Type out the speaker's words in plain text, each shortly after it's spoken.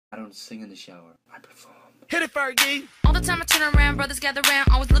I don't sing in the shower, I perform. Hit it, Fergie! All the time I turn around, brothers gather round,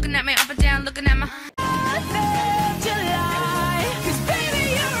 always looking at me up and down, looking at my...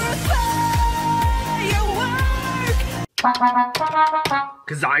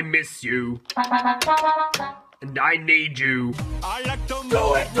 Cause I miss you. And I need you. I like to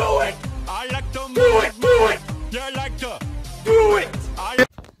do it, do it! I like to do it, do it! You like to do it!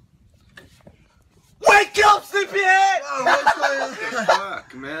 Wake up, sleepyhead! Oh, what's going on?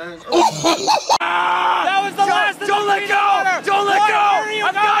 Fuck, man. That was the last. Don't let go! Don't let go!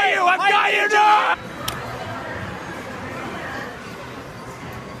 I've got you! I've got you now!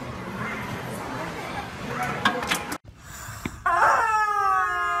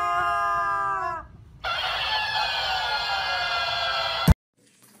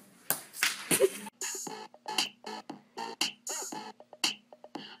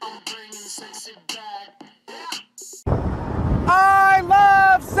 I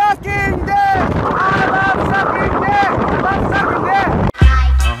love sucking dick! I love sucking dick! I love sucking dick!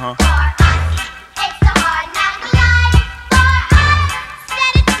 It's so hard not to lie for us,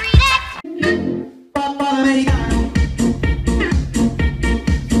 instead of treat it.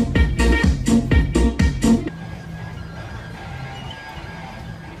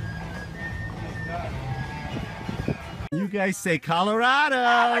 You guys say Colorado!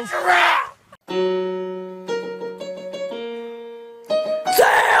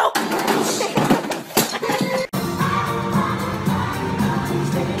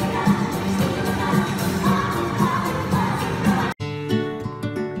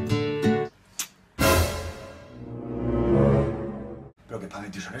 ¿Pero qué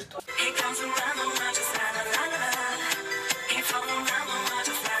paquetes son estos?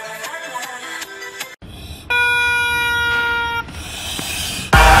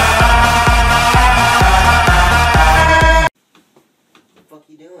 What the fuck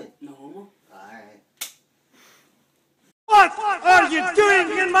you doing? No. Alright. What are you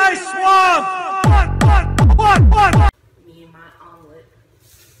doing in my swamp? What? Me and my omelet.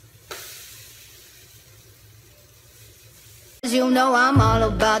 You know I'm all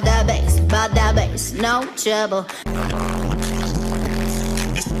about that bass, no trouble.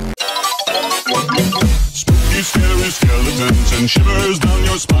 Spooky, scary skeletons and shivers down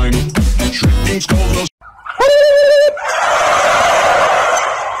your spine. Shrieking skulls.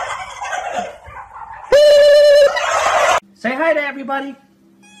 Say hi to everybody!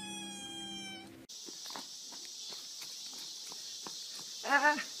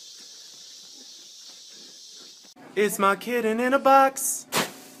 It's my kitten in a box.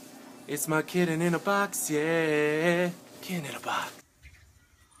 It's my kitten in a box, yeah. Kitten in a box.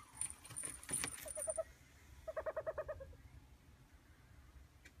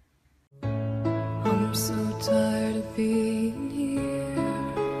 I'm so tired of being here.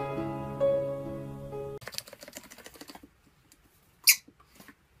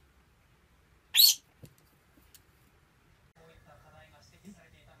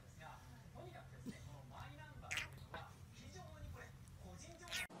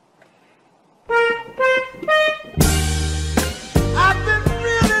 I've been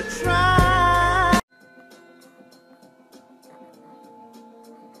really trying.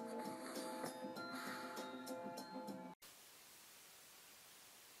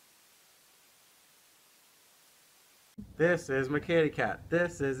 This is my kitty cat.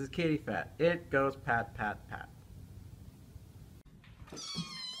 This is his kitty fat. It goes pat, pat, pat.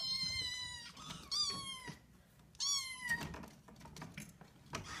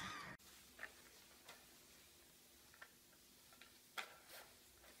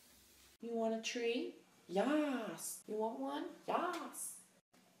 You want a tree? Yes. You want one? Yes.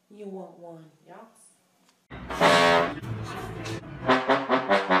 You want one? Yes.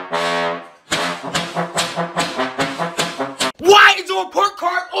 Why is there a pork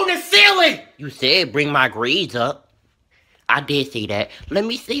cart on the ceiling? You said bring my grades up. I did say that. Let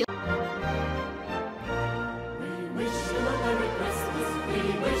me see.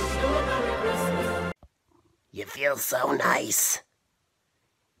 You feel so nice.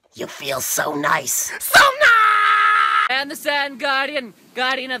 You feel so nice. So nice! And the Sand Guardian,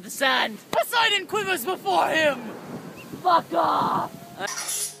 Guardian of the Sand. Poseidon quivers before him! Fuck off!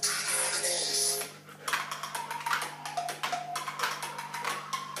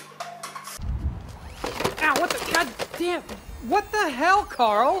 Ow, what the god damn! What the hell,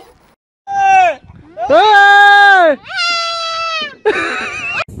 Carl? Are you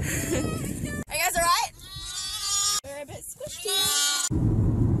guys alright? We're a bit squishy.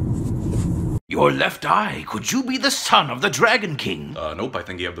 Your left eye, could you be the son of the Dragon King? Nope, I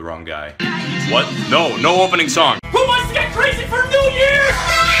think you have the wrong guy. What? No opening song. Who wants to get crazy for New Year's?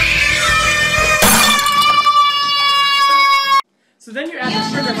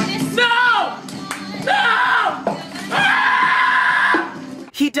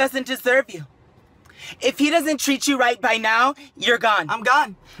 doesn't deserve you. If he doesn't treat you right by now, you're gone. I'm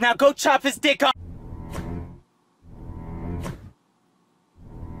gone. Now go chop his dick off.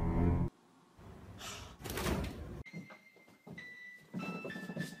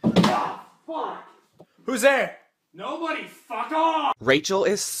 Who's there? Nobody, fuck off! Rachel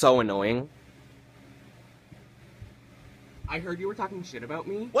is so annoying. I heard you were talking shit about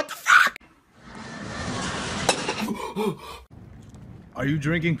me. What the fuck? Are you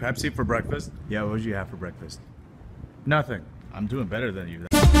drinking Pepsi for breakfast? Yeah, what did you have for breakfast? Nothing. I'm doing better than you.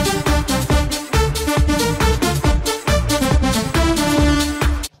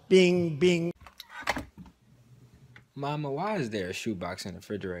 Bing, bing. Mama, why is there a shoebox in the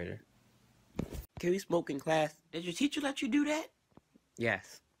refrigerator? Can we smoke in class? Did your teacher let you do that?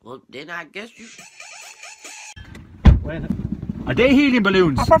 Yes. Well, then I guess you... Are they helium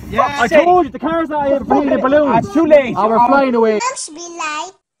balloons? Oh, I told you, the car's not here for helium balloons. It's too late. Oh, we're flying away. Moms be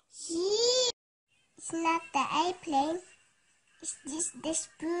like, it's not the airplane. It's just the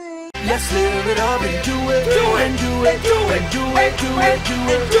spoon. Let's live it up and do it. Do it, do it, do it, do it, do it, do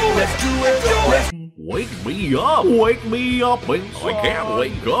it, do it. Let's do it, do it. Wake me up inside. I can't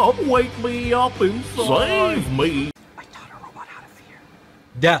wake up. Wake me up and save me.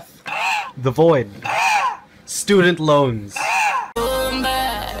 Death. The void. Student loans.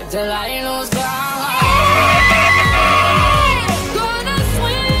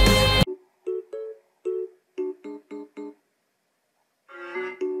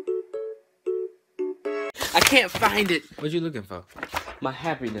 I can't find it. What you looking for? My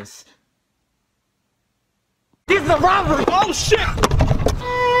happiness. This is a robbery! Oh shit!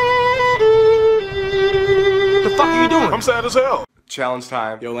 The fuck are you doing? I'm sad as hell. Challenge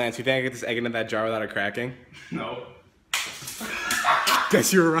time. Yo, Lance, you think I get this egg into that jar without it cracking? No.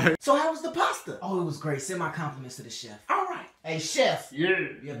 Guess you were right. So how was the pasta? Oh, it was great. Send my compliments to the chef. All right. Hey, chef. Yeah.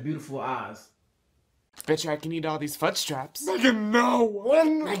 You have beautiful eyes. Bet you I can eat all these fudge straps. Megan, no.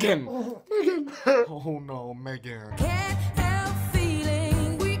 When? Megan. Megan. Oh no, Megan.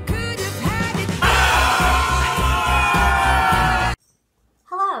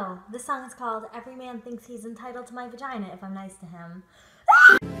 Hello, this song is called Every Man Thinks He's Entitled to My Vagina If I'm Nice to Him.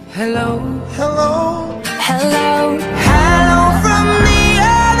 Hello. Hello. Hello. Hello from the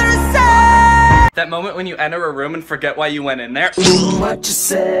other side. That moment when you enter a room and forget why you went in there. What you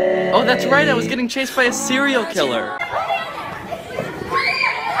say? Oh, that's right, I was getting chased by a serial killer.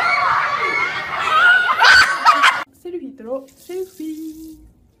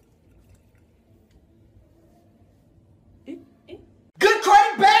 Good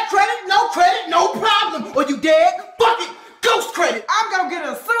credit, bad credit, no credit, no problem. Or you dead? Fuck it. Ghost credit. I'm gonna get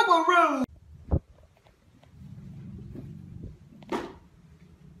a Subaru.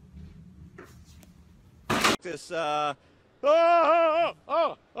 This,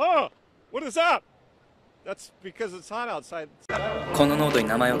 what is that? That's because it's hot outside. このノートに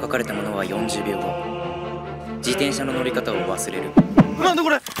名前を書かれたものは40秒後。自転車の乗り方を忘れる。なんだこ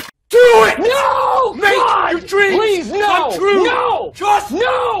れ Do it! No! Make God! your dreams Please, no! come true! No! Just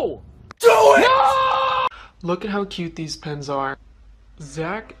No! do it! No! Look at how cute these pens are.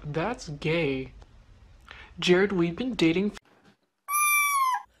 Zach, that's gay. Jared, we've been dating.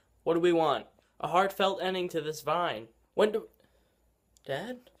 What do we want? A heartfelt ending to this vine. When do...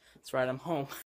 Dad? That's right, I'm home.